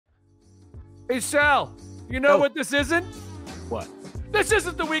Hey, Sal, you know what this isn't? What? This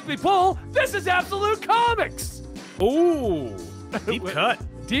isn't the weekly poll. This is Absolute Comics. Ooh, deep cut.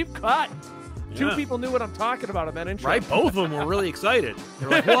 Deep cut. Yeah. Two people knew what I'm talking about in that intro. Right? Both of them were really excited. They're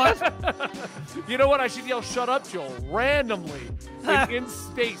like, what? You know what? I should yell, shut up, Joel, randomly. In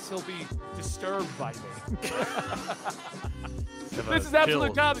space, he'll be disturbed by me. This is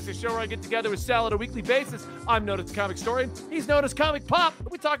Absolute Comics, a show where I get together with Sal on a weekly basis. I'm known as the Comic Historian. He's known as Comic Pop.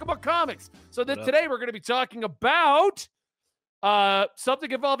 We talk about comics. So today we're going to be talking about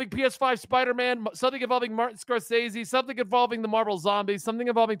something involving PS5 Spider-Man, something involving Martin Scorsese, something involving the Marvel Zombies, something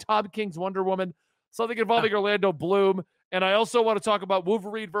involving Tom King's Wonder Woman, something involving Orlando Bloom. And I also want to talk about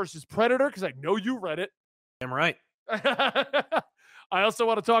Wolverine versus Predator because I know you read it. I'm right. I also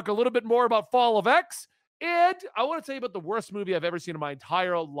want to talk a little bit more about Fall of X. And I want to tell you about the worst movie I've ever seen in my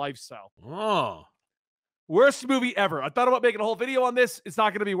entire lifestyle. Oh. Worst movie ever. I thought about making a whole video on this. It's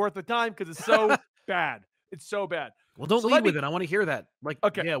not going to be worth the time because it's so bad. It's so bad. Well, don't lead with it. I want to hear that. Like,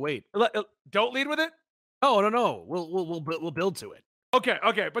 okay. Yeah, wait. Don't lead with it? Oh, no. We'll build to it.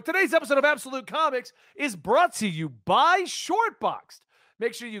 Okay. But today's episode of Absolute Comics is brought to you by Shortboxed.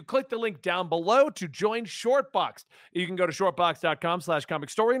 Make sure you click the link down below to join Shortboxed. You can go to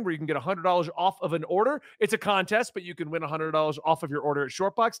shortboxed.com/comicstorian where you can get $100 off of an order. It's a contest, but you can win $100 off of your order at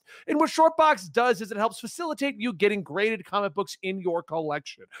Shortboxed. And what Shortboxed does is it helps facilitate you getting graded comic books in your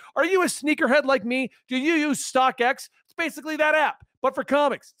collection. Are you a sneakerhead like me? Do you use StockX? It's basically that app, but for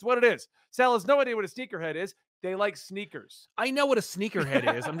comics. It's what it is. Sal has no idea what a sneakerhead is. They like sneakers. I know what a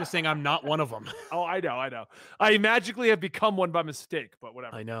sneakerhead is. I'm just saying I'm not one of them. Oh, I know. I magically have become one by mistake, but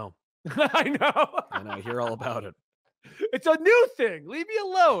whatever. I know. I know. I hear all about it. It's a new thing. Leave me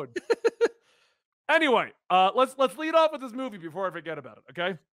alone. Anyway, let's lead off with this movie before I forget about it,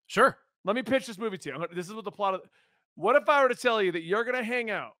 okay? Sure. Let me pitch this movie to you. This is what the plot of... What if I were to tell you that you're going to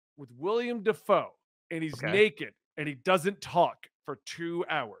hang out with William Dafoe and he's naked and he doesn't talk for 2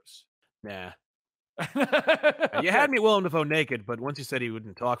 hours? Nah. You had me Willem Dafoe naked, but once you said he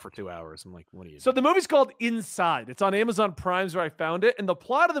wouldn't talk for 2 hours, I'm like, what are you doing? So the movie's called Inside. It's on Amazon Prime's where I found it. And the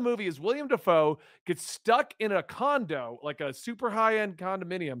plot of the movie is William Dafoe gets stuck in a condo, like a super high-end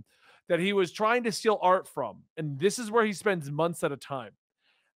condominium that he was trying to steal art from. And this is where he spends months at a time.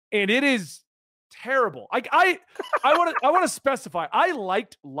 And it is terrible. I want to specify. I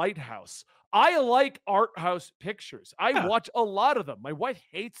liked Lighthouse. I like art house pictures. I watch a lot of them. My wife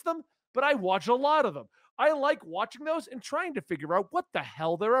hates them, but I watch a lot of them. I like watching those and trying to figure out what the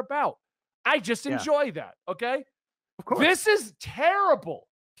hell they're about. I just enjoy that, okay? Of course. This is terrible.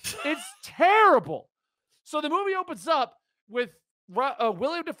 It's terrible. So the movie opens up with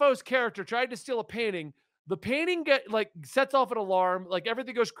William Dafoe's character trying to steal a painting. The painting sets off an alarm. Like,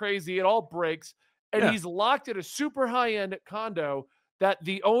 everything goes crazy. It all breaks. And he's locked in a super high-end condo that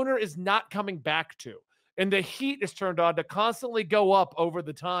the owner is not coming back to. And the heat is turned on to constantly go up over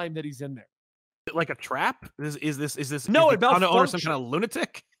the time that he's in there. Like a trap? Is this no, it malfunctions. malfunctions. Some kind of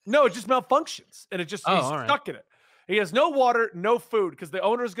lunatic? No, it just malfunctions. And it just he's stuck in it. He has no water, no food, because the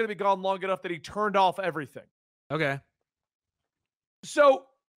owner is going to be gone long enough that he turned off everything. Okay. So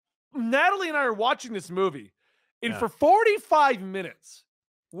Natalie and I are watching this movie, and for 45 minutes,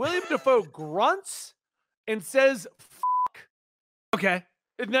 William Dafoe grunts and says, "Fuck." Okay.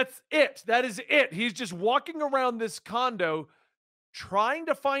 And that's it. That is it. He's just walking around this condo trying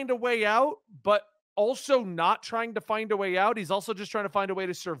to find a way out, but also not trying to find a way out. He's also just trying to find a way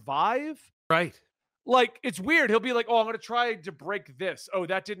to survive. Right. Like, it's weird. He'll be like, oh, I'm going to try to break this. Oh,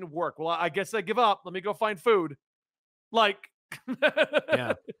 that didn't work. Well, I guess I give up. Let me go find food. Like,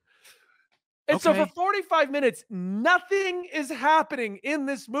 yeah. And so for 45 minutes, nothing is happening in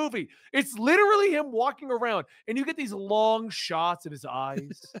this movie. It's literally him walking around, and you get these long shots of his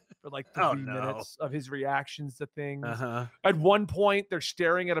eyes for like 3 minutes of his reactions to things. At one point, they're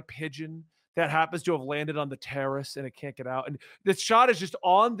staring at a pigeon that happens to have landed on the terrace, and it can't get out. And this shot is just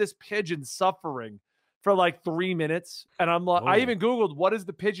on this pigeon suffering for like 3 minutes. And I'm like, I even Googled, what is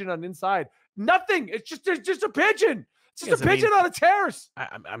the pigeon on inside? Nothing. It's just a pigeon. It's just a pigeon on a terrace.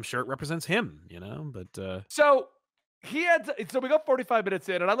 I'm sure it represents him, but so we got 45 minutes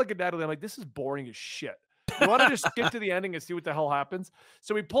in, and I look at Natalie, I'm like, this is boring as shit. You want to just skip to the ending and see what the hell happens?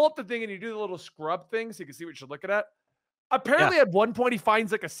 So we pull up the thing and you do the little scrub thing so you can see what you're looking at. Apparently at one point he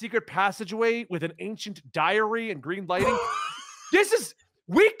finds like a secret passageway with an ancient diary and green lighting.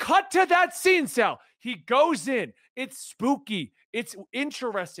 We cut to that scene, Sal. He goes in. It's spooky. It's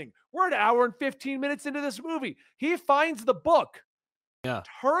interesting. We're an hour and 15 minutes into this movie. He finds the book,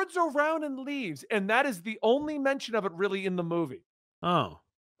 turns around and leaves. And that is the only mention of it really in the movie. Oh.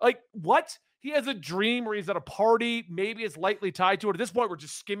 Like, what? he has a dream where he's at a party. Maybe it's lightly tied to it. At this point, we're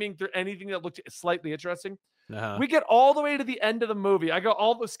just skimming through anything that looked slightly interesting. We get all the way to the end of the movie. I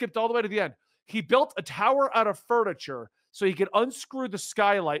skipped all the way to the end. He built a tower out of furniture so he could unscrew the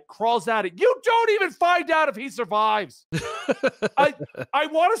skylight, crawls at it. You don't even find out if he survives. I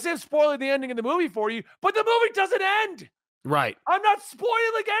want to say I'm spoiling the ending of the movie for you, but the movie doesn't end. Right. I'm not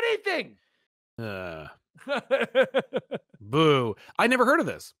spoiling anything. Boo. I never heard of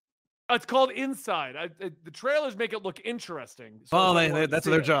this. It's called Inside. The trailers make it look interesting. So that's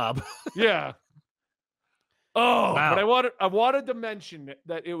their job. Yeah. Oh, wow. But I wanted to mention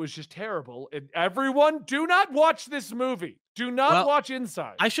that it was just terrible. And everyone, do not watch this movie. Do not watch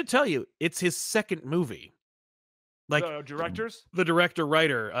Inside. I should tell you, it's his second movie. Like the directors? The director,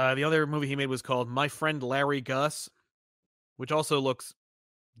 writer. The other movie he made was called My Friend Larry Gus, which also looks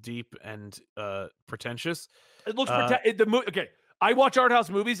deep and pretentious. It looks okay. I watch art house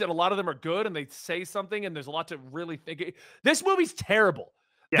movies, and a lot of them are good, and they say something, and there's a lot to really think. This movie's terrible.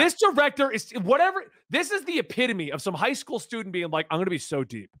 Yeah. This director is whatever. This is the epitome of some high school student being like, I'm going to be so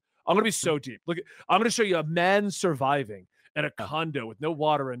deep. I'm going to be so deep. Look, I'm going to show you a man surviving in a condo with no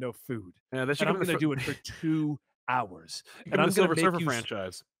water and no food. Yeah, and I'm going to do it for 2 hours. And I'm going to Silver Surfer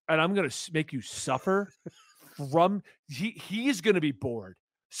franchise. And I'm going to make you suffer from, he's going to be bored.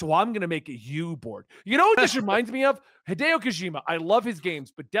 So I'm going to make you bored. You know what this reminds me of? Hideo Kojima. I love his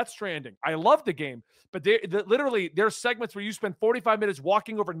games, but Death Stranding. I love the game, but literally there's segments where you spend 45 minutes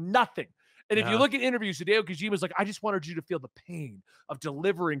walking over nothing. And if you look at interviews, Hideo Kojima's like, I just wanted you to feel the pain of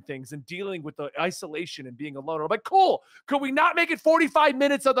delivering things and dealing with the isolation and being alone. I'm like, cool. Could we not make it 45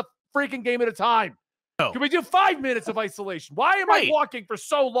 minutes of the freaking game at a time? No. Can we do 5 minutes of isolation? Why am I walking for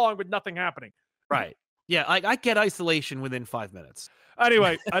so long with nothing happening? Right. Yeah, I get isolation within 5 minutes.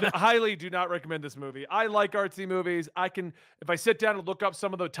 Anyway, I highly do not recommend this movie. I like artsy movies. If I sit down and look up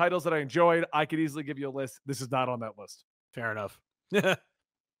some of the titles that I enjoyed, I could easily give you a list. This is not on that list. Fair enough.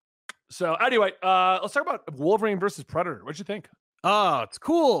 So anyway, let's talk about Wolverine versus Predator. What'd you think? Oh, it's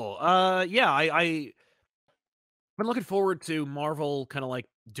cool. Yeah, I've been looking forward to Marvel kind of like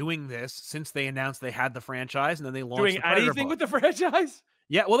doing this since they announced they had the franchise and then they launched doing the Predator anything book. with the franchise.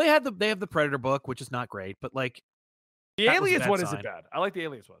 Yeah, well, they have the Predator book, which is not great, but like the Aliens one isn't bad. I like the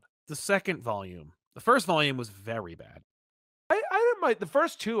Aliens one. The second volume, the first volume was very bad. I didn't mind the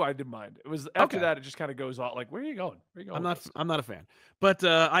first two. I didn't mind. It was after that it just kind of goes on. Like, where are you going? Where are you going? I'm not a fan, but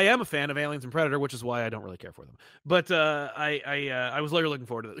I am a fan of Aliens and Predator, which is why I don't really care for them. But I was literally looking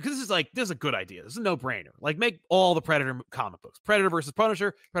forward to it because this is a good idea. This is a no brainer. Like, make all the Predator comic books: Predator versus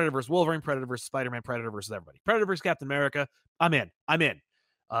Punisher, Predator versus Wolverine, Predator versus Spider-Man, Predator versus everybody, Predator versus Captain America. I'm in.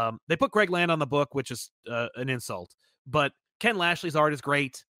 They put Greg Land on the book, which is an insult, but Ken Lashley's art is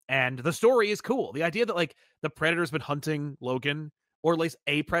great. And the story is cool. The idea that like the Predator's been hunting Logan, or at least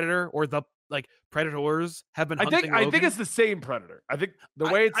a Predator, or the like Predators have been hunting Logan. I think it's the same Predator. I think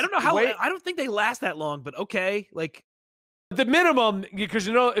the way it's... I don't know how... I don't think they last that long, but okay. Like, the minimum, because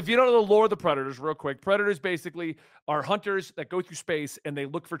if you don't know the lore of the Predators, real quick, Predators basically are hunters that go through space and they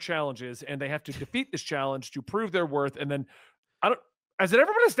look for challenges and they have to defeat this challenge to prove their worth. And then, has it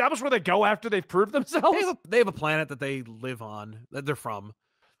ever been established where they go after they've proved themselves? They have a planet that they live on, that they're from.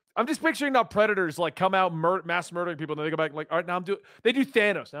 I'm just picturing now Predators like come out mass murdering people, and then they go back like, all right, now they do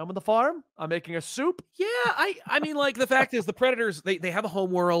Thanos. Now I'm on the farm. I'm making a soup. Yeah, I mean, like, the fact is the Predators, they have a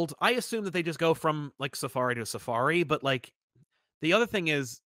home world. I assume that they just go from like safari to safari, but like the other thing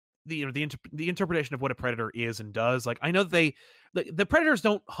is the interpretation of what a Predator is and does. Like, I know that the Predators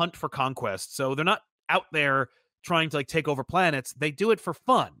don't hunt for conquest, so they're not out there trying to like take over planets. They do it for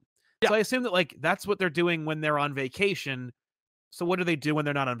fun. Yeah. So I assume that like that's what they're doing when they're on vacation. So what do they do when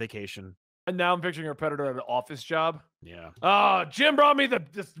they're not on vacation? And now I'm picturing a Predator at an office job. Yeah. Oh, Jim brought me the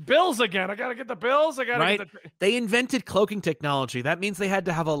bills again. I got to get the bills. Right? They invented cloaking technology. That means they had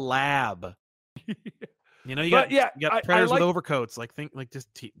to have a lab. You got Predators with overcoats. Like, just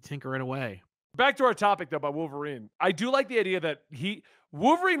tinkering away. Back to our topic, though, about Wolverine. I do like the idea that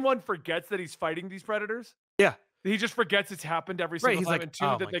Wolverine, one, forgets that he's fighting these Predators. Yeah. He just forgets it's happened every single time, and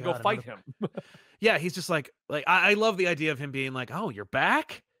two, that they go fight him. Yeah, he's just like I love the idea of him being like, oh, you're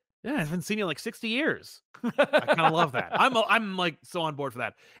back? Yeah, I haven't seen you in like 60 years. I kind of love that. I'm like so on board for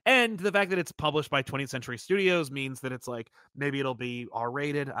that. And the fact that it's published by 20th Century Studios means that it's like maybe it'll be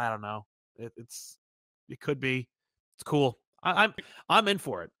R-rated. I don't know. It could be. It's cool. I'm in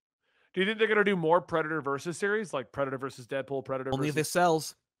for it. Do you think they're gonna do more Predator versus series, like Predator versus Deadpool, Predator? Only if this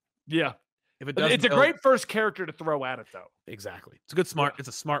sells. Yeah. If it doesn't, it's a great first character to throw at it, though. Exactly. It's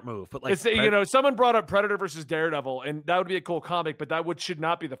a smart move. But like, someone brought up Predator versus Daredevil, and that would be a cool comic, but that should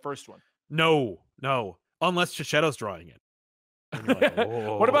not be the first one. No, unless Chichetto's drawing it. And you're like,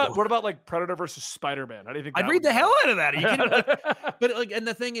 What about oh, like Predator versus Spider-Man? How do you think I'd that read would the hell go? out of that. Are you kidding? Like, but like, and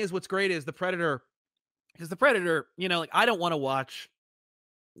the thing is, what's great is the Predator, because the Predator, like I don't want to watch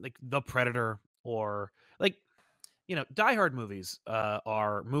like the Predator or like Die Hard movies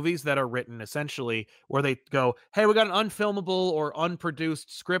are movies that are written essentially where they go, hey, we got an unfilmable or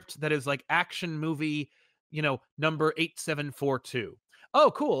unproduced script that is like action movie, number 8742. Oh,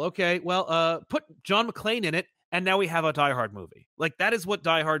 cool. Okay. Well, put John McClane in it. And now we have a Die Hard movie. Like that is what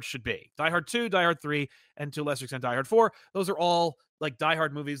Die Hard should be. Die Hard 2, Die Hard 3, and to a lesser extent, Die Hard 4. Those are all like Die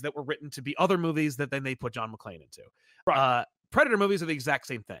Hard movies that were written to be other movies that then they put John McClane into. Right. Predator movies are the exact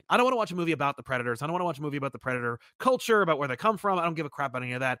same thing. I don't want to watch a movie about the Predators. I don't want to watch a movie about the Predator culture, about where they come from. I don't give a crap about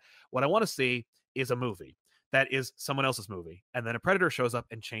any of that. What I want to see is a movie that is someone else's movie, and then a Predator shows up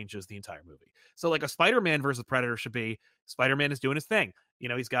and changes the entire movie. So like a Spider-Man versus Predator should be Spider-Man is doing his thing.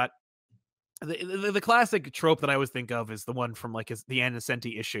 He's got the classic trope that I always think of is the one from like the Ann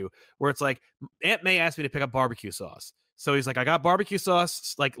Nocenti issue where it's like Aunt May asked me to pick up barbecue sauce. So he's like, I got barbecue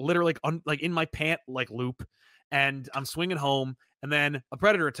sauce, like literally like in my pant like loop, and I'm swinging home, and then a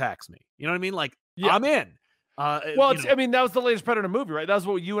Predator attacks me. You know what I mean? Like I'm in. Well, I mean, that was the latest Predator movie, right? That was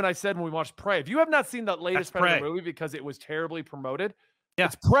what you and I said when we watched Prey. If you have not seen that latest Predator movie because it was terribly promoted,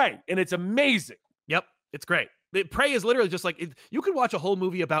 it's Prey, and it's amazing. Yep, it's great. Prey is literally just like you could watch a whole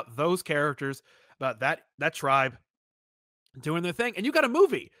movie about those characters, about that tribe doing their thing, and you got a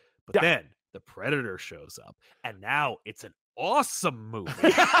movie. But then the Predator shows up, and now it's an awesome movie.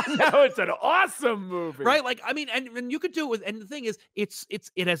 Now it's an awesome movie, right? Like, I mean, and you could do it with, and the thing is, it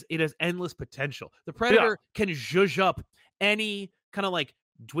has endless potential. The Predator can zhuzh up any kind of like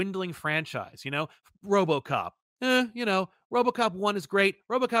dwindling franchise. RoboCop. RoboCop 1 is great.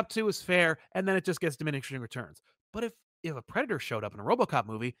 RoboCop 2 is fair, and then it just gets diminishing returns. But if a Predator showed up in a RoboCop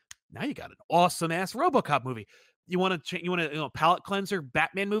movie, now you got an awesome ass RoboCop movie. You want to palate cleanser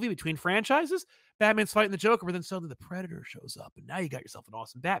Batman movie between franchises? Batman's fighting the Joker, but then suddenly the Predator shows up, and now you got yourself an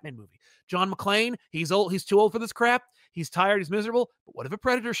awesome Batman movie. John McClane, he's old, he's too old for this crap. He's tired, he's miserable. But what if a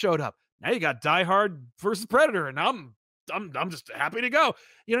Predator showed up? Now you got Die Hard versus Predator, and I'm just happy to go.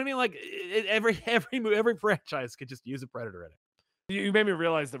 You know what I mean? Like every franchise could just use a Predator in it. You made me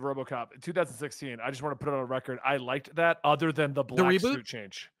realize that RoboCop in 2016. I just want to put it on record. I liked that, other than the black suit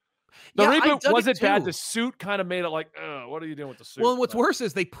change. The reboot wasn't bad. The suit kind of made it like, what are you doing with the suit? Well, and what's worse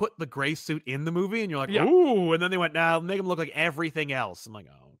is they put the gray suit in the movie, and you're like, ooh, and then they went, nah, make him look like everything else. I'm like,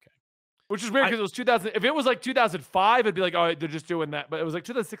 oh, okay. Which is weird because it was 2000. If it was like 2005, it'd be like, oh, they're just doing that. But it was like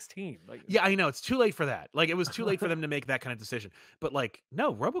 2016. Like, yeah, I know it's too late for that. Like, it was too late for them to make that kind of decision. But like,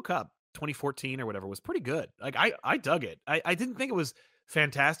 no, RoboCop 2014 or whatever was pretty good. Like, I dug it. I didn't think it was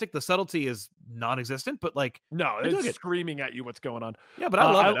fantastic. The subtlety is non-existent, but like, no, it's screaming at you what's going on. Yeah, but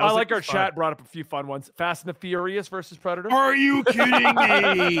I love it. I like our chat brought up a few fun ones. Fast and the Furious versus Predator. Are you kidding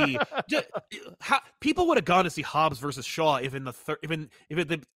me? People would have gone to see Hobbs versus Shaw if in the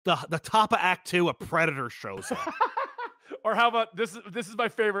top of Act 2 a Predator shows up. Or how about this? This is my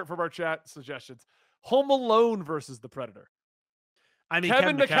favorite from our chat suggestions: Home Alone versus the Predator. I mean,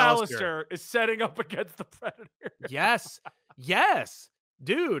 Kevin McAllister is setting up against the Predator. Yes.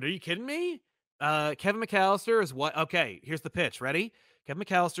 Dude, are you kidding me? Kevin McAllister is what? Okay, here's the pitch. Ready? Kevin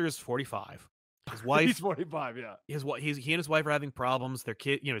McAllister is 45. His wife, he's 45. Yeah. He and his wife are having problems. Their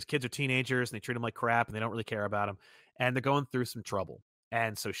his kids are teenagers, and they treat him like crap, and they don't really care about him, and they're going through some trouble.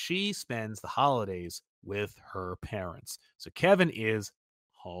 And so she spends the holidays with her parents. So Kevin is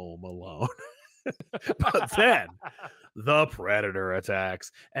home alone. But then the Predator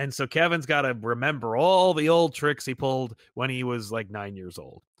attacks. And so Kevin's got to remember all the old tricks he pulled when he was like 9 years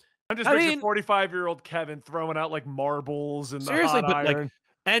old. I'm just picturing 45-year-old Kevin throwing out like marbles and seriously, but iron.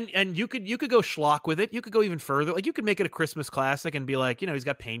 Like, and you could go schlock with it. You could go even further. Like, you could make it a Christmas classic and be like, he's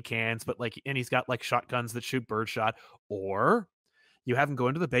got paint cans, but like, and he's got like shotguns that shoot birdshot. Or you have him go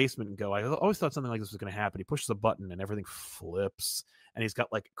into the basement and go, I always thought something like this was going to happen. He pushes a button and everything flips. And he's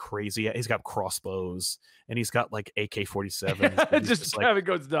got like he's got crossbows, and he's got like AK-47s. just Kevin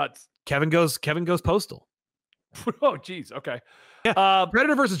goes nuts. Kevin goes postal. Oh, geez. Okay. Yeah.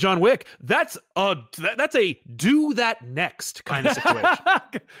 Predator versus John Wick. That's a do that next kind of situation.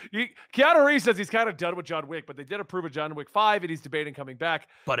 Keanu Reeves says he's kind of done with John Wick, but they did approve of John Wick 5, and he's debating coming back.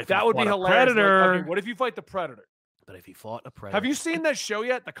 But if that would be hilarious. Predator, like, okay, what if you fight the Predator? But if he fought a Predator, have you seen that show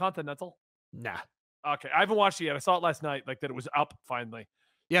yet? The Continental? Nah. Okay, I haven't watched it yet. I saw it last night, like that it was up finally.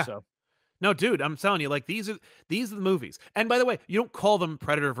 Yeah. So. No, dude, I'm telling you, like these are the movies. And by the way, you don't call them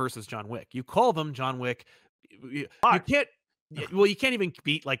Predator versus John Wick. You call them John Wick. You can't. Well, you can't even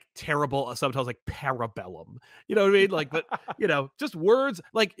beat like terrible subtitles like Parabellum. You know what I mean? Like, but just words.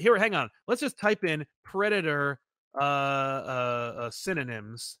 Like, here, hang on. Let's just type in Predator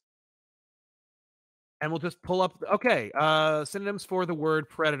synonyms, and we'll just pull up. Okay, synonyms for the word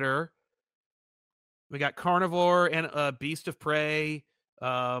predator. We got carnivore and beast of prey.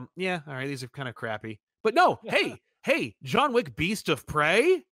 Yeah, all right, these are kind of crappy. But no, hey, John Wick, beast of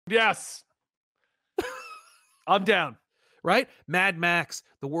prey. Yes. I'm down. Right? Mad Max,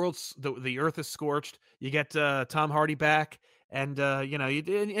 the earth is scorched. You get Tom Hardy back, and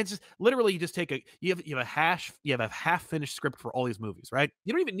it's just literally you just take you have a half finished script for all these movies, right?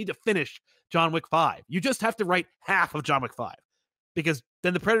 You don't even need to finish John Wick 5. You just have to write half of John Wick 5. Because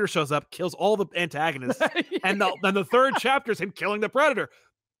then the Predator shows up, kills all the antagonists, and then the third chapter is him killing the Predator.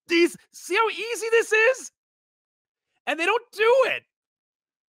 See how easy this is? And they don't do it.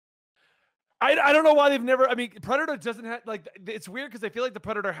 I don't know why they've never. I mean, Predator doesn't have it's weird because I feel like the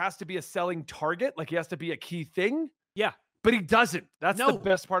Predator has to be a selling target, like he has to be a key thing. Yeah, but he doesn't. That's the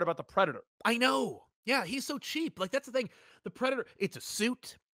best part about the Predator. I know. Yeah, he's so cheap. Like that's the thing. The Predator, it's a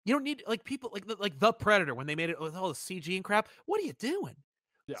suit. You don't need people like the Predator when they made it with all the CG and crap. What are you doing?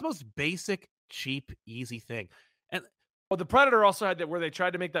 Yeah. It's the most basic, cheap, easy thing. And the Predator also had that where they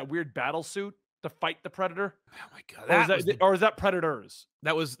tried to make that weird battle suit to fight the Predator. Oh my god! Or is that Predators?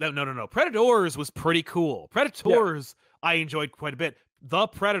 No. Predators was pretty cool. Predators I enjoyed quite a bit. The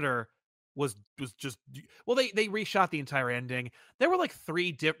Predator was just they reshot the entire ending. There were like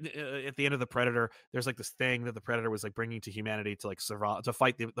 3 different at the end of the Predator. There's like this thing that the Predator was like bringing to humanity to like survive, to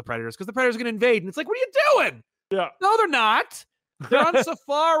fight the Predators because the Predators are gonna invade, and it's like, what are you doing? Yeah, no, they're not. They're on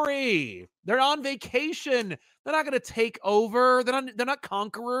safari. They're on vacation. They're not gonna take over. They're not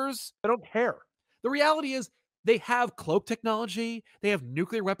conquerors. They don't care. The reality is they have cloak technology. They have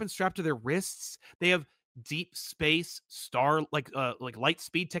nuclear weapons strapped to their wrists. They have deep space like light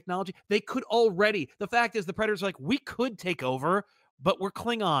speed technology. They could already. The fact is, the Predators are like, we could take over, but we're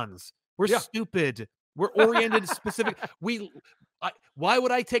Klingons. We're stupid. We're oriented specific. Why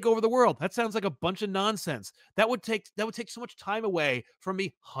would I take over the world? That sounds like a bunch of nonsense. That would take so much time away from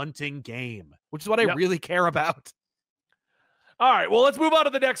me hunting game, which is what I really care about. All right, well, let's move on to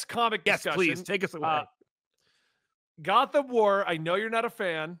the next comic discussion. Please, take us away. Gotham War, I know you're not a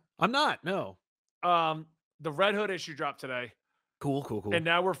fan. I'm not, no. The Red Hood issue dropped today. Cool. And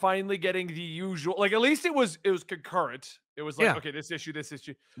now we're finally getting the usual, like at least it was concurrent. It was like, okay, this issue.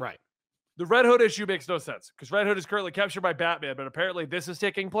 Right. The Red Hood issue makes no sense because Red Hood is currently captured by Batman, but apparently this is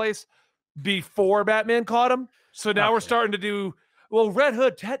taking place before Batman caught him. So now we're starting to do, Red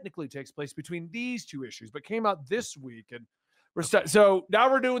Hood technically takes place between these 2 issues, but came out this week, and so now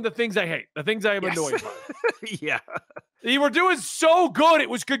we're doing the things I hate, the things I am annoyed by. Yeah. You were doing so good. It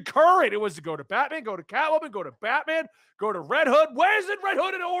was concurrent. It was to go to Batman, go to Catwoman, go to Batman, go to Red Hood. Where's it Red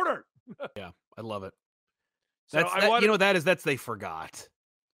Hood in order? Yeah, I love it. So They forgot.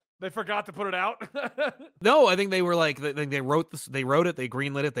 They forgot to put it out? No, I think they were like, they wrote this, they wrote it, they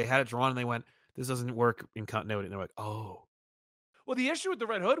greenlit it, they had it drawn, and they went, this doesn't work in continuity. And they're like, oh. Well, the issue with the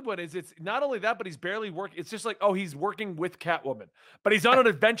Red Hood one is it's not only that, but he's barely working. It's just like, he's working with Catwoman, but he's on an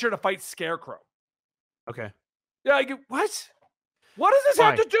adventure to fight Scarecrow. Okay. Yeah, what? What does this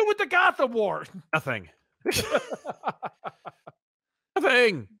have to do with the Gotham War? Nothing.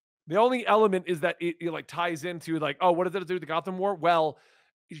 Nothing. The only element is that it like ties into like, what does it do with the Gotham War? Well,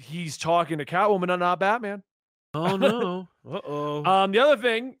 he's talking to Catwoman and not Batman. Oh no. Uh-oh. The other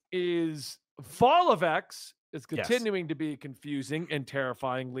thing is Fall of X is continuing to be confusing and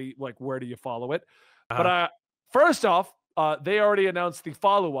terrifyingly like, where do you follow it? But first off, they already announced the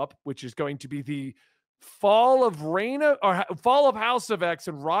follow-up, which is going to be the Fall of House of X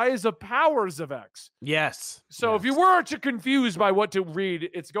and Rise of Powers of X. Yes. So if you were to confused by what to read,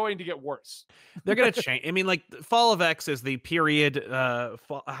 it's going to get worse. They're going to change. I mean, like Fall of X is the period,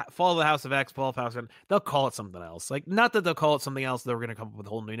 Fall of the House of X, Fall of House, and they'll call it something else. Like, not that they'll call it something else, they're going to come up with a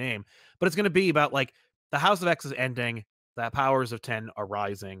whole new name, but it's going to be about like the House of X is ending, the Powers of 10 are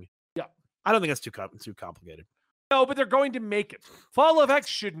rising. Yeah. I don't think that's too complicated. No, but they're going to make it. Fall of X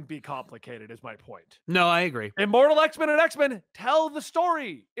shouldn't be complicated, is my point. No, I agree. Immortal X-Men and X-Men tell the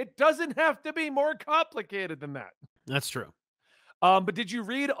story. It doesn't have to be more complicated than that. That's true. But did you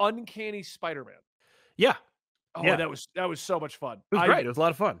read Uncanny Spider-Man? Yeah. Oh, yeah. That was so much fun. It was great. It was a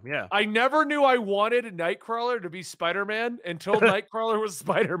lot of fun. Yeah. I never knew I wanted Nightcrawler to be Spider-Man until Nightcrawler was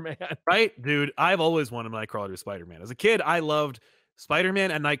Spider-Man. Right, dude. I've always wanted Nightcrawler to be Spider-Man. As a kid, I loved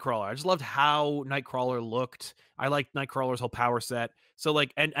Spider-Man and Nightcrawler. I just loved how Nightcrawler looked. I liked Nightcrawler's whole power set. So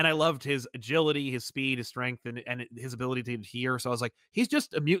like, and I loved his agility, his speed, his strength, and his ability to adhere. So I was like, he's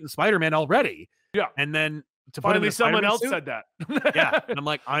just a mutant Spider-Man already. Yeah. And then to finally someone else said that. Yeah. And I'm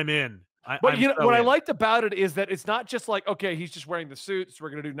like, I'm in. But what I liked about it is that it's not just like, okay, he's just wearing the suit, so we're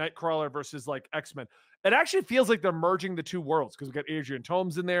going to do Nightcrawler versus like X-Men. It actually feels like they're merging the two worlds because we got Adrian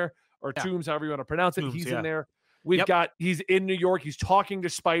Toomes in there, or Yeah. Toomes, however you want to pronounce it. Toomes, He's in yeah. there. We've Yep. got he's in New York. He's talking to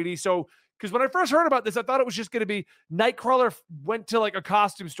Spidey. So because when I first heard about this, I thought it was just going to be Nightcrawler went to like a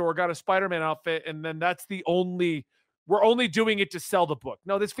costume store, got a Spider-Man outfit, and then that's the only. We're only doing it to sell the book.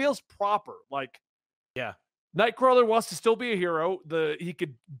 No, this feels proper. Like, Yeah. Nightcrawler wants to still be a hero. He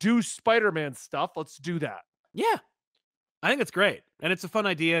could do Spider-Man stuff. Let's do that. Yeah. I think it's great. And it's a fun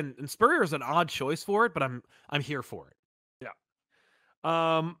idea. And Spurrier is an odd choice for it, but I'm here for it.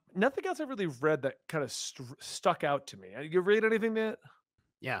 Nothing else I really read that kind of stuck out to me. You read anything that?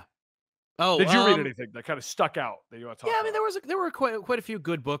 Yeah. Oh, did you read anything that kind of stuck out that you want to talk about? I mean, there were quite a few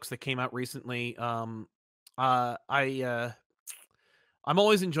good books that came out recently. I'm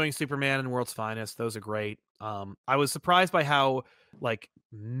always enjoying Superman and World's Finest. Those are great. I was surprised by how like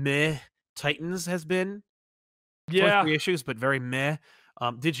meh Titans has been. Yeah, 3 issues, but very meh.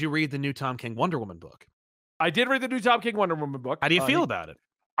 Did you read the new Tom King Wonder Woman book? I did read the new Tom King Wonder Woman book. How do you feel about it?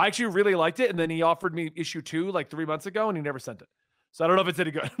 I actually really liked it, and then he offered me issue 2 like 3 months ago, and he never sent it. So I don't know if it's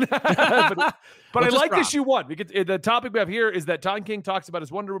any good. but I liked issue 1 because the topic we have here is that Tom King talks about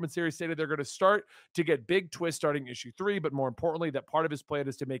his Wonder Woman series, stated they're going to start to get big twists starting issue 3, but more importantly, that part of his plan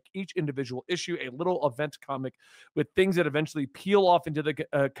is to make each individual issue a little event comic with things that eventually peel off into the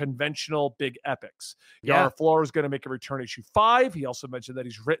conventional big epics. Yara Flor is going to make a return issue 5. He also mentioned that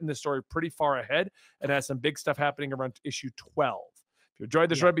he's written the story pretty far ahead and has some big stuff happening around issue 12. If you enjoyed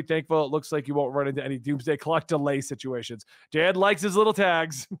this run, be thankful. It looks like you won't run into any Doomsday Clock delay situations. Dad likes his little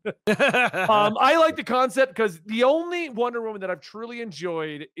tags. I like the concept because the only Wonder Woman that I've truly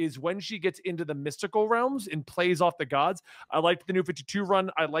enjoyed is when she gets into the mystical realms and plays off the gods. I liked the New 52 run.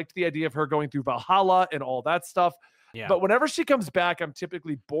 I liked the idea of her going through Valhalla and all that stuff. Yeah. But whenever she comes back, I'm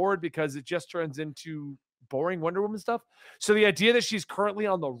typically bored because it just turns into boring Wonder Woman stuff. So the idea that she's currently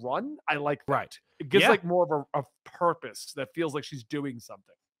on the run, I like that. Right. It gives like more of a purpose that feels like she's doing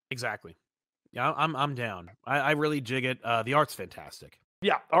something. Exactly. Yeah, I'm down. I really jig it. The art's fantastic.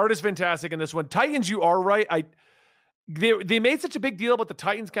 Yeah, art is fantastic in this one. Titans, you are right. They made such a big deal about the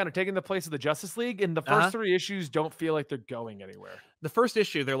Titans kind of taking the place of the Justice League, and the first 3 issues don't feel like they're going anywhere. The first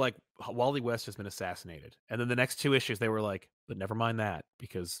issue, they're like, Wally West has been assassinated, and then the next 2 issues, they were like, but never mind that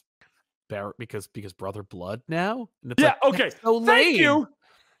because Brother Blood now. And it's okay. So thank you.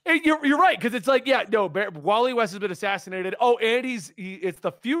 You're right because it's like Wally West has been assassinated. Oh, and it's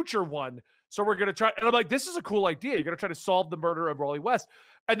the future one. So we're gonna try. And I'm like, this is a cool idea. You're gonna try to solve the murder of Wally West,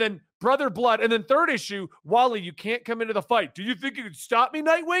 and then Brother Blood, and then 3rd issue, Wally, you can't come into the fight. Do you think you could stop me,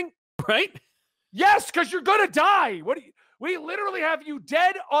 Nightwing? Right? Yes, because you're gonna die. We literally have you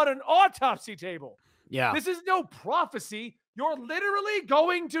dead on an autopsy table. Yeah. This is no prophecy. You're literally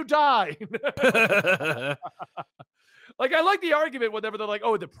going to die. Like, I like the argument whenever they're like,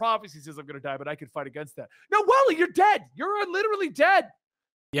 oh, the prophecy says I'm going to die, but I can fight against that. No, Wally, you're dead. You're literally dead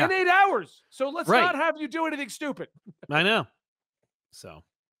in 8 hours. So let's not have you do anything stupid. I know. So.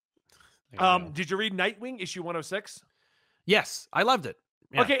 Did you read Nightwing issue 106? Yes, I loved it.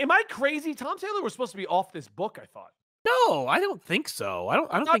 Yeah. Okay, am I crazy? Tom Taylor was supposed to be off this book, I thought. No, I don't think so. I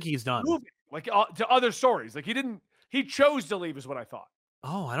don't think he's done. Moving, like to other stories. Like he chose to leave is what I thought.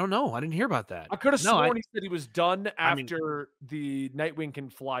 Oh, I don't know. I didn't hear about that. I could have sworn he said he was done after the Nightwing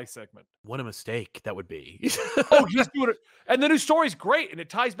Can Fly segment. What a mistake that would be. Oh, he's doing it. And the new story's great, and it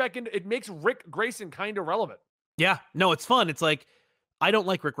ties back into it makes Rick Grayson kind of relevant. Yeah, no, it's fun. It's like I don't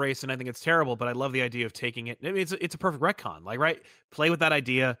like Rick Grayson. I think it's terrible, but I love the idea of taking it. I mean, it's a perfect retcon. Like, right, play with that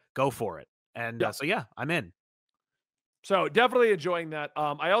idea, go for it. And so yeah, I'm in. So definitely enjoying that.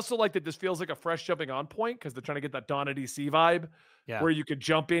 I also like that this feels like a fresh jumping on point because they're trying to get that Donna DC vibe, where you could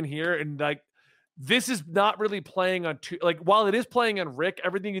jump in here and like this is not really playing on while it is playing on Rick,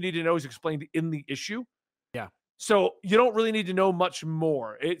 everything you need to know is explained in the issue. Yeah. So you don't really need to know much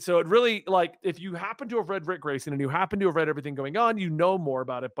more. So it really like if you happen to have read Rick Grayson and you happen to have read everything going on, you know more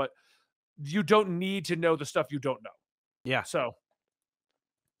about it, but you don't need to know the stuff you don't know. Yeah. So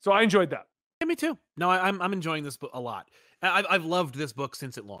I enjoyed that. Yeah, me too. No, I'm enjoying this book a lot. I've loved this book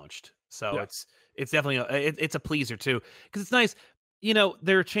since it launched. So it's definitely it's a pleaser too because it's nice. You know,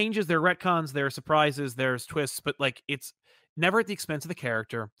 there are changes, there are retcons, there are surprises, there's twists, but like it's never at the expense of the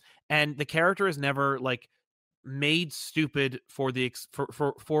character, and the character is never like made stupid for the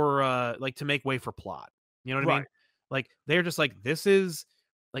for like to make way for plot. You know what I mean? Like they're just like this is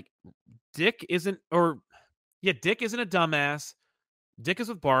like Dick isn't a dumbass. Dick is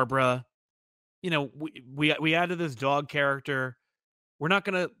with Barbara. You know, we added this dog character. We're not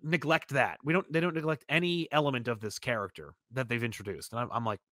going to neglect that. They don't neglect any element of this character that they've introduced. And I'm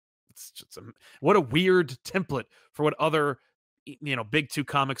like, it's just what a weird template for what other, Big Two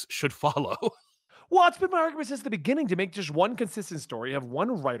comics should follow. Well, it's been my argument since the beginning to make just one consistent story, have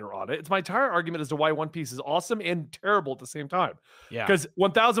one writer on it. It's my entire argument as to why One Piece is awesome and terrible at the same time. Yeah, Because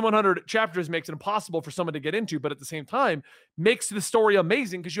 1,100 chapters makes it impossible for someone to get into, but at the same time makes the story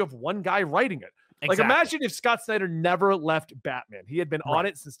amazing because you have one guy writing it. Like, exactly. imagine if Scott Snyder never left Batman. He had been on Right.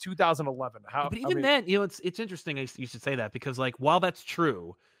 it since 2011. But even then, it's interesting. You should say that because like while that's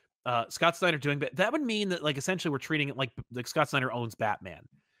true, Scott Snyder doing that would mean that like essentially we're treating it like Scott Snyder owns Batman.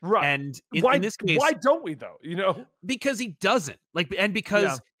 right. And Why, in this case, why don't we though? You know, because he doesn't like, and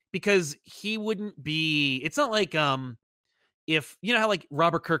yeah, because he wouldn't be. It's not like if you know how like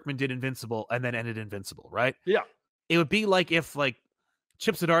Robert Kirkman did Invincible and then ended Invincible, right? yeah, It would be like if like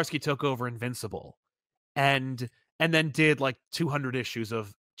Chip Zdarsky took over Invincible and then did like 200 issues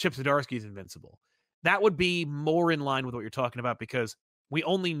of Chip Zdarsky's Invincible. That would be more in line with what you're talking about because we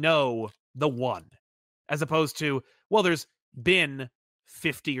only know the one, as opposed to, well, there's been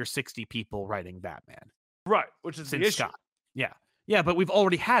 50 or 60 people writing Batman right. Which is the since issue. Scott. Yeah. Yeah, but we've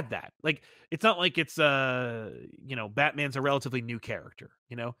already had that. Like, it's not like it's you know, Batman's a relatively new character.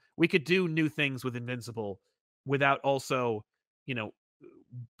 You know, we could do new things with Invincible without also, you know,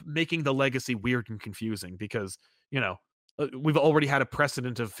 making the legacy weird and confusing because, you know, we've already had a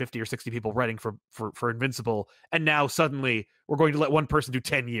precedent of 50 or 60 people writing for Invincible, and now suddenly we're going to let one person do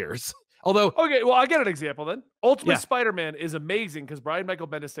 10 years. Although, Okay, well, I get an example then. Ultimate Yeah. Spider-Man is amazing because Brian Michael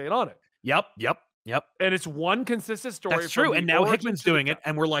Bendis stayed on it. yep. And it's one consistent story. That's from true. the And now origin Hickman's to the doing it, death.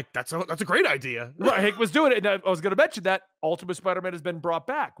 and we're like, that's a great idea. Right, Hickman's doing it. And I was going to mention that Ultimate Spider-Man has been brought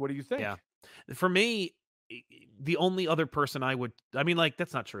back. What do you think? Yeah. For me, the only other person I mean, like,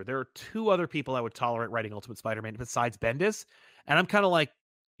 that's not true. There are two other people I would tolerate writing Ultimate Spider-Man besides Bendis. And I'm kind of like,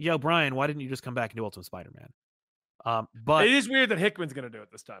 yo, Brian, why didn't you just come back and do Ultimate Spider-Man? But It is weird that Hickman's going to do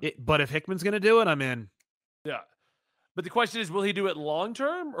it this time. but if Hickman's going to do it, I'm in. Yeah. But the question is, will he do it long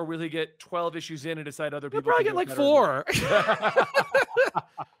term or will he get 12 issues in and decide other He'll people probably can get do it like better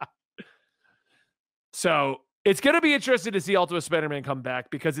 4. So it's going to be interesting to see Ultimate Spider-Man come back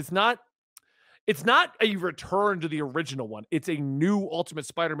because it's not a return to the original one. It's a new Ultimate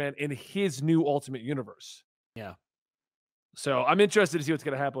Spider-Man in his new Ultimate Universe. Yeah. So I'm interested to see what's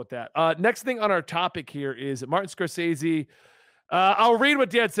going to happen with that. Next thing on our topic here is Martin Scorsese. I'll read what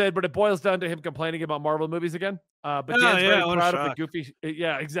Dan said, but it boils down to him complaining about Marvel movies again. But Dan's very proud of the goofy.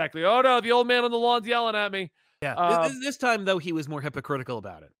 Yeah, exactly. Oh no, the old man on the lawn's yelling at me. Yeah. This time though, he was more hypocritical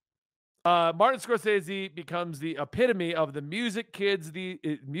about it. Martin Scorsese becomes the epitome of the music kids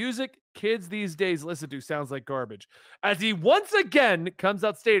these days listen to sounds like garbage, as he once again comes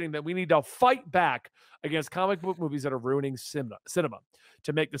out stating that we need to fight back against comic book movies that are ruining cinema.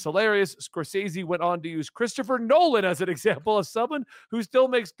 To make this hilarious, Scorsese went on to use Christopher Nolan as an example of someone who still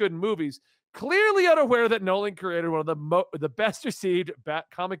makes good movies, clearly unaware that Nolan created one of the best received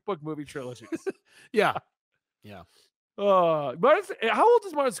comic book movie trilogies. Yeah. How old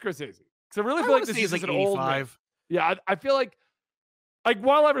is Martin Scorsese? Because I really feel like this is like an old man. 85. Yeah, I feel like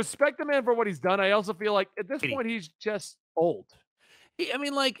while I respect the man for what he's done, I also feel like at this 80. point he's just old. I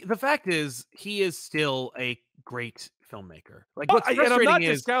mean, like, the fact is, he is still a great filmmaker. Like, But what's and I'm frustrating not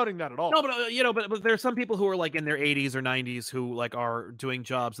is discounting that at all. no, but you know, but there are some people who are like in their 80s or 90s who like are doing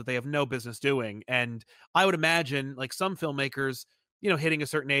jobs that they have no business doing, and I would imagine like some filmmakers, you know, hitting a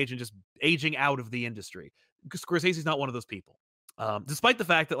certain age and just aging out of the industry. Scorsese's not one of those people. Despite the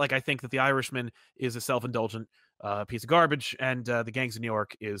fact that like I think that The Irishman is a self-indulgent piece of garbage, and The Gangs of New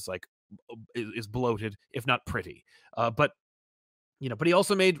York is like is bloated, if not pretty. But you know, but he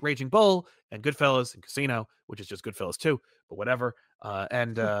also made Raging Bull and Goodfellas and Casino, which is just Goodfellas too, but whatever.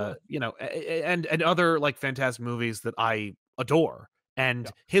 And you know, and other like fantastic movies that I adore.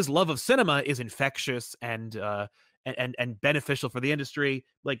 And his love of cinema is infectious and beneficial for the industry.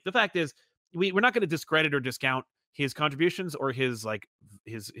 Like the fact is, we're not going to discredit or discount his contributions or his like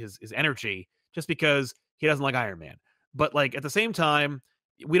his energy just because he doesn't like Iron Man. But like at the same time,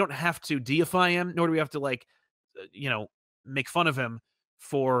 we don't have to deify him, nor do we have to like you know, make fun of him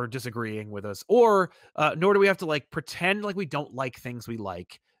for disagreeing with us, or nor do we have to like pretend like we don't like things we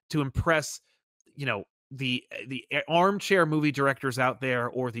like to impress, you know, the armchair movie directors out there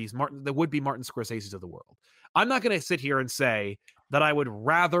or the would-be Martin Scorsese's of the world. I'm not going to sit here and say that I would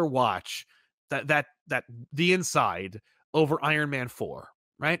rather watch that The Inside over Iron Man 4,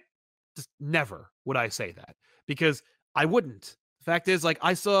 right? Just never would I say that, because I wouldn't. The fact is, like,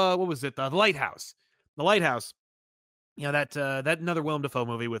 I saw, what was it? The Lighthouse. The Lighthouse. You know, that another Willem Dafoe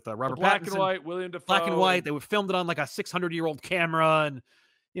movie with Robert Black Pattinson. and white, William Dafoe. Black and white. They filmed it on like a 600-year-old camera, and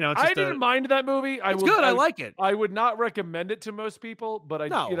You know, it's I just didn't mind that movie. it's good. I like it. I would not recommend it to most people, but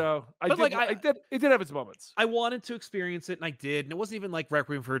No, but like it did have its moments. I wanted to experience it, and I did. And it wasn't even like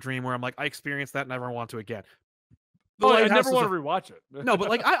Requiem for a Dream, where I'm like, I experienced that, and I never want to again. The I Lighthouse never was want to rewatch it. no, but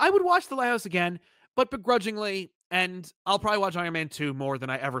like I would watch The Lighthouse again, but begrudgingly, and I'll probably watch Iron Man 2 more than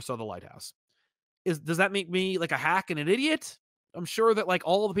I ever saw The Lighthouse. Does that make me like a hack and an idiot? I'm sure that like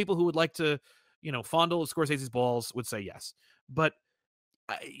all the people who would like to, fondle Scorsese's balls would say yes, but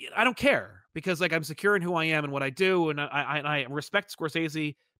I don't care because like I'm secure in who I am and what I do, and I respect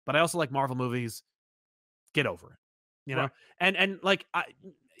Scorsese, but I also like Marvel movies. Get over it, Right. and like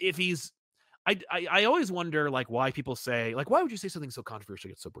if he's. I always wonder like why people say like why would you say something so controversial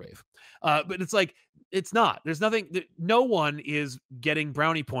yet so brave, but it's like it's not. There's nothing. No one is getting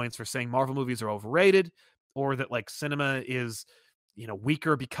brownie points for saying Marvel movies are overrated or that like cinema is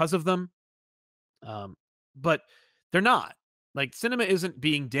weaker because of them. But they're not. Like cinema isn't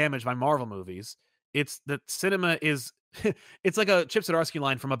being damaged by Marvel movies. It's that cinema is. It's like a Chip Zdarsky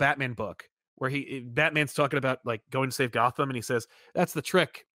line from a Batman book where Batman's talking about like going to save Gotham, and he says that's the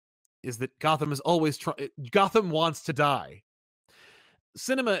trick. Is that Gotham is always Gotham wants to die.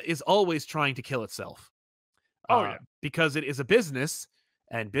 Cinema is always trying to kill itself. Because it is a business,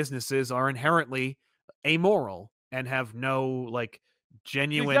 and businesses are inherently amoral and have no like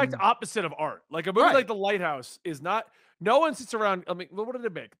genuine. The exact opposite of art. Like a movie like The Lighthouse is not. No one sits around. I mean, what did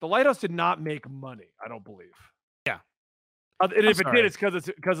it make? The Lighthouse did not make money. I don't believe. Yeah, and if it did, it's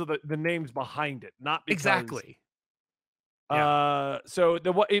because of the names behind it, not because exactly. Yeah. So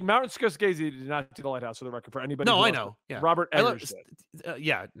Martin Scorsese did not do The Lighthouse for the record for anybody. No, I know. Yeah, Robert Eggers did.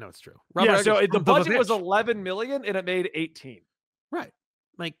 Yeah, no, it's true. So the budget was 11 million and it made 18. Right.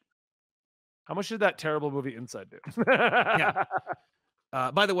 Like, how much did that terrible movie Inside do? Yeah.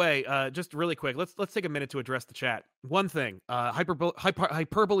 By the way, just really quick, let's take a minute to address the chat. One thing,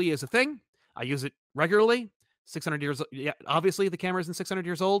 hyperbole is a thing. I use it regularly. 600 years. Yeah, obviously the camera isn't 600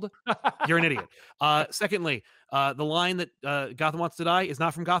 years old. You're an idiot. Secondly, the line that Gotham wants to die is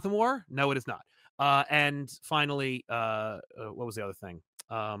not from Gotham War. No, it is not. And finally, what was the other thing?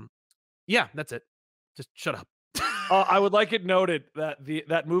 Yeah, that's it. Just shut up. I would like it noted that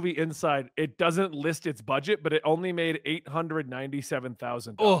that movie Inside, it doesn't list its budget, but it only made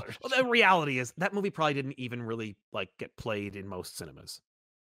 $897,000. Oh, well, the reality is that movie probably didn't even really like get played in most cinemas.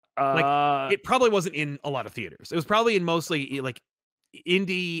 Like it probably wasn't in a lot of theaters. It was probably in mostly like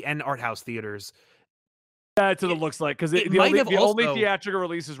indie and art house theaters. That's what it looks like because the only theatrical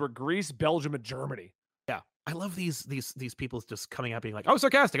releases were Greece, Belgium, and Germany. Yeah, I love these people just coming out being like, "I was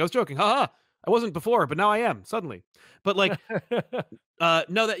sarcastic, I was joking, haha." I wasn't before, but now I am suddenly. But like, no,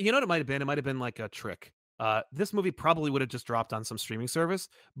 that what it might have been. It might have been like a trick. This movie probably would have just dropped on some streaming service,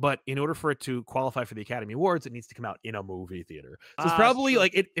 but in order for it to qualify for the Academy Awards, it needs to come out in a movie theater. So it's probably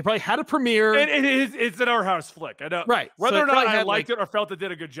like it probably had a premiere. It's an art house flick. I know, right? Whether or not I liked it or felt it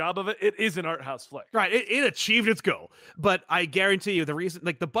did a good job of it, it is an art house flick. Right? It achieved its goal, but I guarantee you, the reason,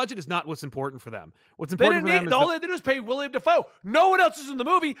 like the budget, is not what's important for them. What's important for them is all they did was pay William Dafoe. No one else is in the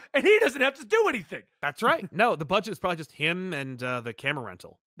movie, and he doesn't have to do anything. That's right. No, the budget is probably just him and the camera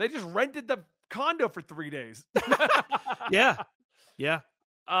rental. They just rented the condo for 3 days. Yeah.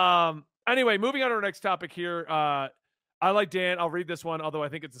 Anyway, moving on to our next topic here. I like Dan. I'll read this one, although I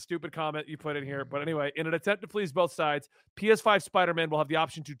think it's a stupid comment you put in here. But anyway, in an attempt to please both sides, PS5 Spider-Man will have the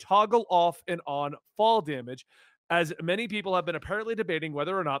option to toggle off and on fall damage, as many people have been apparently debating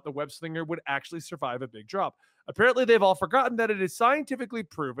whether or not the web slinger would actually survive a big drop. Apparently, they've all forgotten that it is scientifically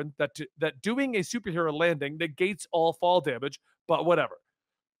proven that doing a superhero landing negates all fall damage, but whatever.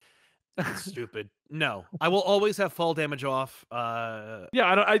 Stupid. No, I will always have fall damage off.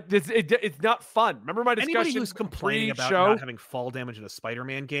 It's not fun. Remember my discussion? Anybody who's complaining about not having fall damage in a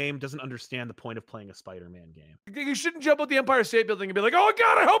Spider-Man game doesn't understand the point of playing a Spider-Man game. You shouldn't jump out the Empire State Building and be like, "Oh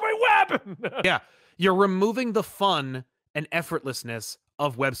God, I hope I web." Yeah, you're removing the fun and effortlessness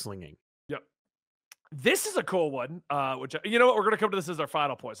of web slinging. Yep. This is a cool one. Which we're going to come to this as our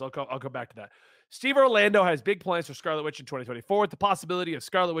final point. So I'll come back to that. Steve Orlando has big plans for Scarlet Witch in 2024, with the possibility of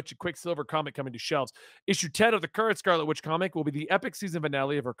Scarlet Witch and Quicksilver comic coming to shelves. Issue 10 of the current Scarlet Witch comic will be the epic season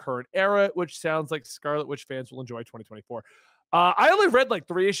finale of her current era, which sounds like Scarlet Witch fans will enjoy 2024. I only read like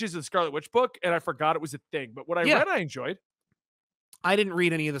 3 issues of the Scarlet Witch book, and I forgot it was a thing. But what I read, I enjoyed. I didn't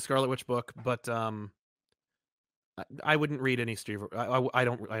read any of the Scarlet Witch book, but I wouldn't read any Steve. I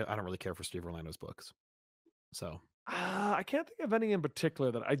don't really care for Steve Orlando's books, so. I can't think of any in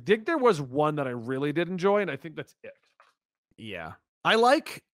particular that I think there was one that I really did enjoy, and I think that's it. Yeah, I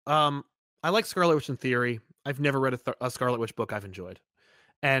like Scarlet Witch in theory. I've never read a Scarlet Witch book I've enjoyed,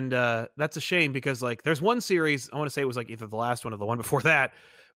 and that's a shame because like there's one series, I want to say it was like either the last one or the one before that,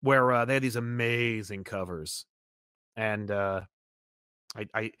 where they had these amazing covers, and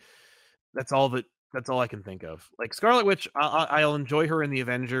I that's all I can think of. Like Scarlet Witch, I'll enjoy her in the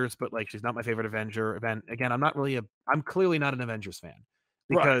Avengers, but like she's not my favorite Avenger. Again, I'm clearly not an Avengers fan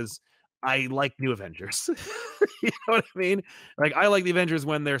Right. because I like New Avengers. You know what I mean? Like I like the Avengers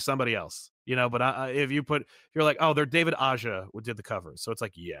when they're somebody else, but if you're like, oh, they're David Aja who did the covers. So it's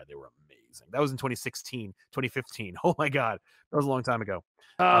like, yeah, they were amazing. That was in 2016, 2015. Oh my God. That was a long time ago.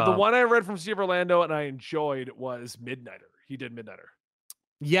 The one I read from Steve Orlando and I enjoyed was Midnighter. He did Midnighter.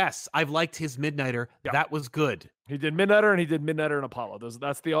 Yes, I've liked his Midnighter. Yeah. That was good. He did Midnighter and he did Midnighter and Apollo.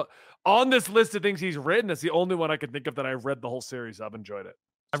 That's the on this list of things he's written. That's the only one I could think of that I've read the whole series. I've enjoyed it.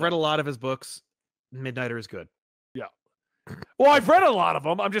 I've read a lot of his books. Midnighter is good. Yeah. Well, I've read a lot of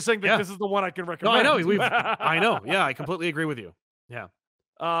them. I'm just saying that this is the one I can recommend. No, I know. I know. Yeah, I completely agree with you. Yeah.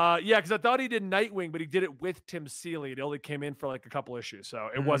 Yeah, because I thought he did Nightwing, but he did it with Tim Seeley. It only came in for like a couple issues, so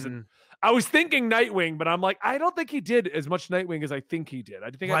it wasn't. I was thinking Nightwing, but I'm like, I don't think he did as much Nightwing as I think he did.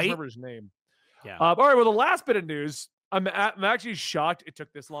 I think I remember his name. Yeah. All right. Well, the last bit of news, I'm actually shocked it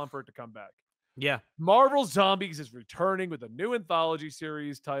took this long for it to come back. Yeah. Marvel Zombies is returning with a new anthology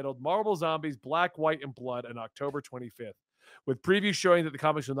series titled Marvel Zombies Black, White, and Blood on October 25th, with previews showing that the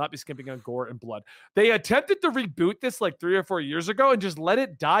comics will not be skimping on gore and blood. They attempted to reboot this like 3 or 4 years ago and just let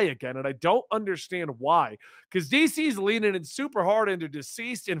it die again, and I don't understand why, because DC's leaning in super hard into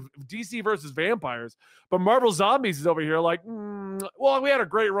Deceased and DC versus vampires, but Marvel Zombies is over here like, well, we had a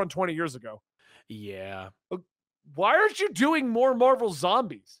great run 20 years ago. Yeah. Why aren't you doing more Marvel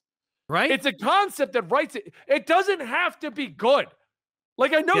Zombies? Right? It's a concept that writes it. It doesn't have to be good.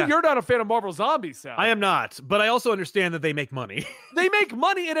 Like, I know you're not a fan of Marvel Zombies, Sal. I am not, but I also understand that they make money. They make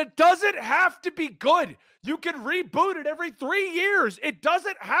money, and it doesn't have to be good. You can reboot it every 3 years. It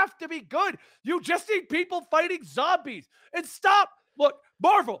doesn't have to be good. You just need people fighting zombies. And stop. Look,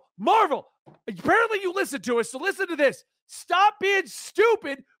 Marvel. Apparently you listen to us, so listen to this. Stop being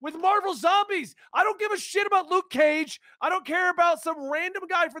stupid with Marvel Zombies. I don't give a shit about Luke Cage. I don't care about some random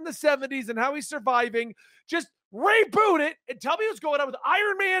guy from the 70s and how he's surviving. Just reboot it and tell me what's going on with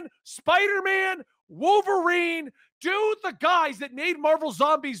Iron Man, Spider-Man, Wolverine. Do the guys that made Marvel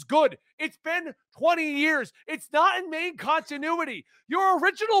Zombies good. It's been 20 years. It's not in main continuity. Your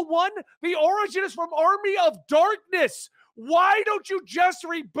original one, the origin is from Army of Darkness. Why don't you just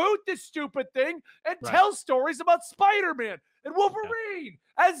reboot this stupid thing and tell stories about Spider-Man and Wolverine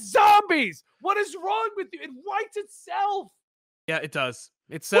as zombies? What is wrong with you? It writes itself. Yeah, it does.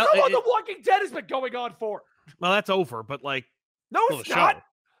 It's Look how long The Walking Dead has been going on for. Well, that's over, but like, no, it's not.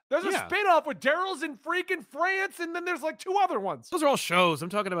 There's a spin-off with Daryl's in freaking France, and then there's like 2 other ones. Those are all shows. I'm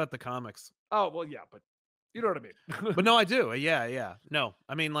talking about the comics. Oh, well, yeah, but you know what I mean. But no, I do. Yeah. No,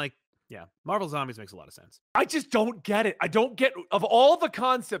 I mean, like, yeah, Marvel Zombies makes a lot of sense. I just don't get it. I don't get, of all the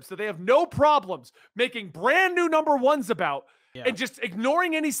concepts that they have no problems making brand new number ones about and just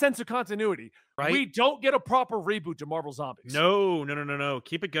ignoring any sense of continuity, we don't get a proper reboot to Marvel Zombies. No.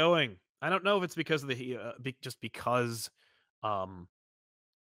 Keep it going. I don't know if it's because of just because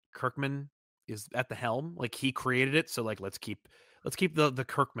Kirkman is at the helm, like he created it. So like, let's keep the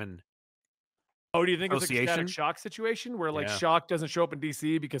Kirkman. Oh, do you think it's like a Static Shock situation where like Shock doesn't show up in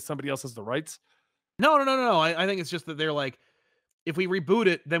DC because somebody else has the rights? No. I think it's just that they're like, if we reboot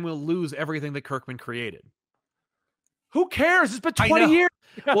it, then we'll lose everything that Kirkman created. Who cares? It's been 20 years.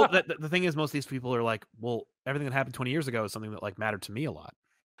 Well, the thing is, most of these people are like, well, everything that happened 20 years ago is something that like mattered to me a lot.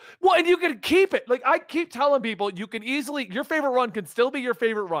 Well, and you can keep it. Like I keep telling people, you can easily, your favorite run can still be your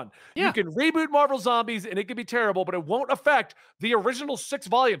favorite run. Yeah. You can reboot Marvel Zombies and it can be terrible, but it won't affect the original 6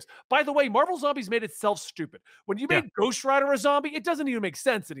 volumes. By the way, Marvel Zombies made itself stupid. When you made Ghost Rider a zombie, it doesn't even make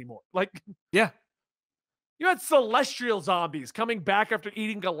sense anymore. Like, you had celestial zombies coming back after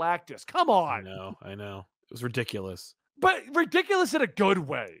eating Galactus. Come on. I know. It was ridiculous. But ridiculous in a good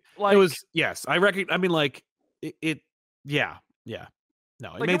way. Like, it was, yes. I mean, like, yeah.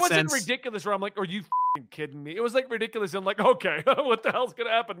 No, it wasn't ridiculous where I'm like, are you kidding me? It was like ridiculous. I'm like, okay, what the hell's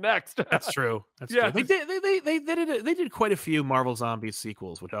gonna happen next? That's true. True. They did quite a few Marvel Zombies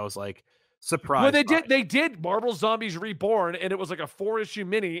sequels, which I was like surprised. Well, they did Marvel Zombies Reborn, and it was like a 4-issue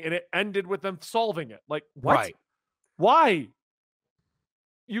mini, and it ended with them solving it. Like, what? Right. Why?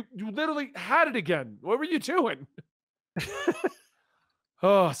 You literally had it again. What were you doing?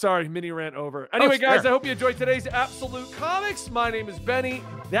 Oh, sorry, mini rant over. Anyway, guys, I hope you enjoyed today's Absolute Comics. My name is Benny.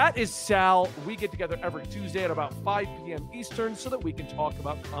 That is Sal. We get together every Tuesday at about 5 p.m. Eastern so that we can talk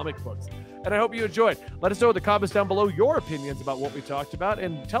about comic books. And I hope you enjoyed. Let us know in the comments down below your opinions about what we talked about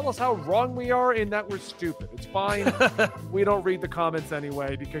and tell us how wrong we are and that we're stupid. It's fine. We don't read the comments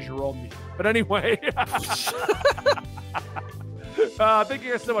anyway because you're all mean. But anyway. Thank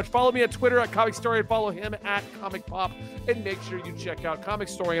you guys so much. Follow me at Twitter at Comic Historian. Follow him at Comic Pop. And make sure you check out Comic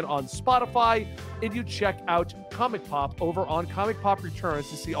Historian on Spotify. And you check out Comic Pop over on Comic Pop Returns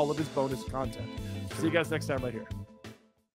to see all of his bonus content. See you guys next time right here.